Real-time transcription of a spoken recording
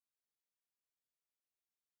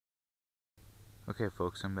Okay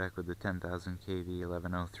folks, I'm back with the 10,000 kV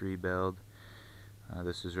 1103 build.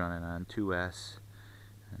 This is running on 2S,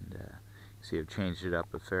 and you see I've changed it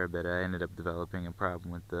up a fair bit. I ended up developing a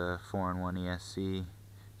problem with the 4-in-1 ESC,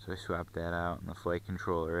 so I swapped that out in the flight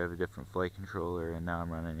controller. I have a different flight controller, and now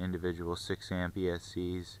I'm running individual 6 amp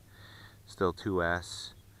ESCs, still 2S,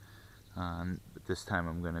 but this time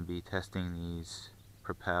I'm going to be testing these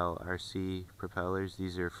Propel RC propellers.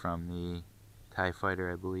 These are from the TIE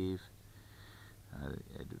Fighter, I believe.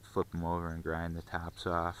 I'd flip them over and grind the tops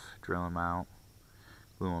off, drill them out,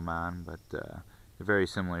 glue them on, but they're very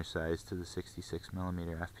similar size to the 66mm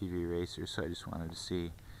FPV racers, so I just wanted to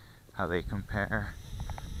see how they compare.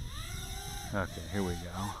 Okay, here we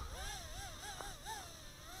go.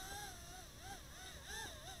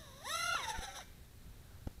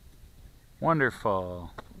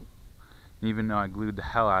 Wonderful! Even though I glued the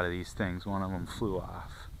hell out of these things, one of them flew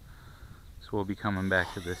off. So we'll be coming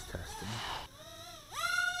back to this testing.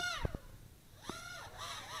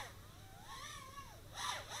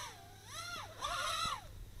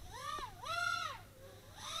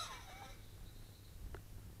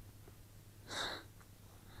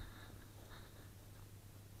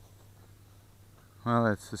 Well,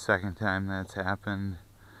 that's the second time that's happened.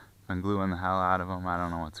 I'm gluing the hell out of them. I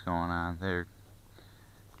don't know what's going on. They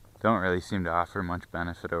don't really seem to offer much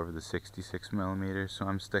benefit over the 66mm, so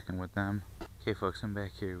I'm sticking with them. Okay folks, I'm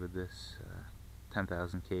back here with this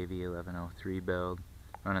 10,000 kV 1103 build,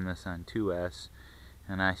 running this on 2S,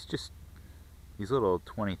 and these little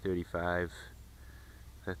 2035,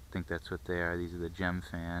 I think that's what they are. These are the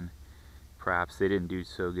Gemfan props. They didn't do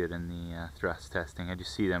so good in the thrust testing. I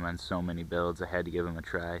just see them on so many builds. I had to give them a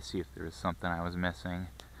try, see if there was something I was missing.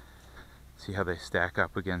 See how they stack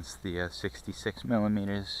up against the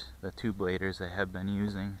 66mm, the two bladers I have been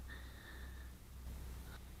using.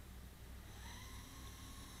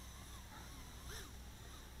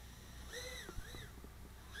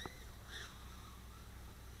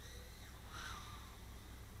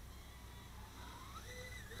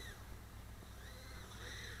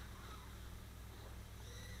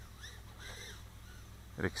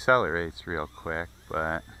 It accelerates real quick,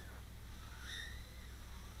 but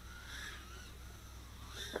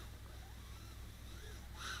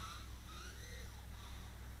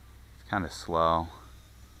it's kind of slow.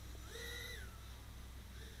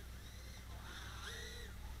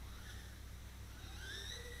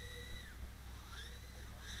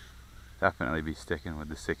 Definitely be sticking with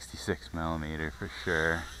the 66mm for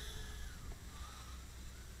sure.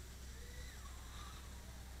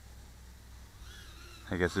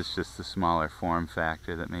 I guess it's just the smaller form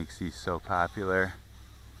factor that makes these so popular.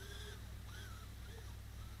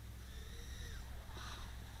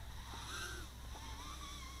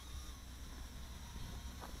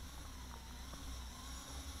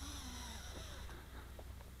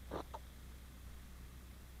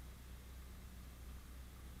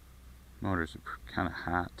 Motors are kind of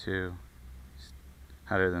hot too.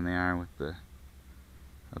 Hotter than they are with the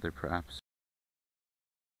other props.